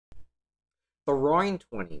The Roaring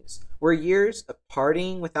Twenties were years of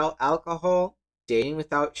partying without alcohol, dating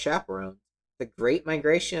without chaperones, the great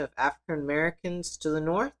migration of African Americans to the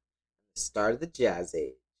North, and the start of the Jazz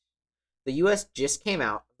Age. The US just came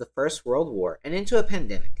out of the First World War and into a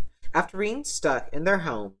pandemic after being stuck in their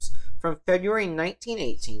homes from February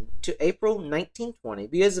 1918 to April 1920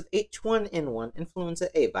 because of H1N1 influenza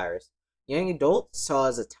A virus. Young adults saw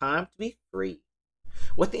it as a time to be free.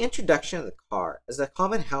 With the introduction of the car as a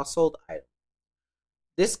common household item,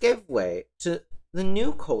 this gave way to the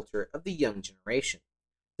new culture of the young generation.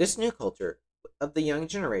 This new culture of the young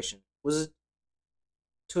generation was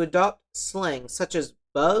to adopt slang such as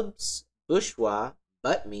bubs, bourgeois,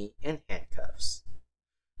 butt me, and handcuffs.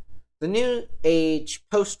 The new age,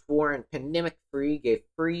 post-war, and pandemic-free gave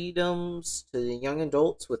freedoms to the young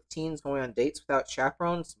adults, with teens going on dates without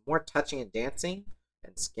chaperones, more touching and dancing,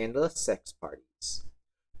 and scandalous sex parties.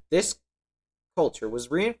 This culture was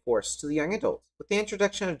reinforced to the young adults with the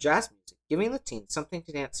introduction of jazz music, giving the teens something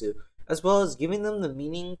to dance to, as well as giving them the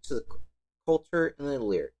meaning to the culture in the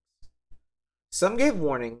lyrics. Some gave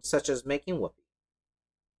warnings, such as making whoopee,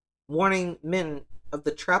 warning men of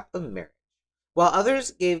the trap of marriage, while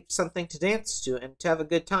others gave something to dance to and to have a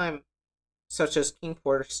good time, such as King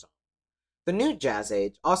Porter's song. The new Jazz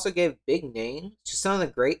Age also gave big names to some of the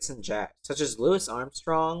greats in jazz, such as Louis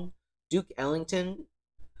Armstrong, Duke Ellington,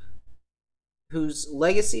 whose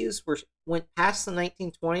legacies went past the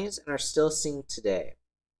 1920s and are still seen today.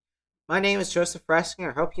 My name is Joseph Raskin.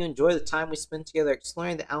 I hope you enjoy the time we spend together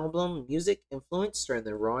exploring the album music influenced during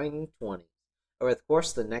the Roaring Twenties over the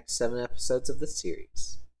course of the next 7 episodes of the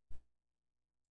series.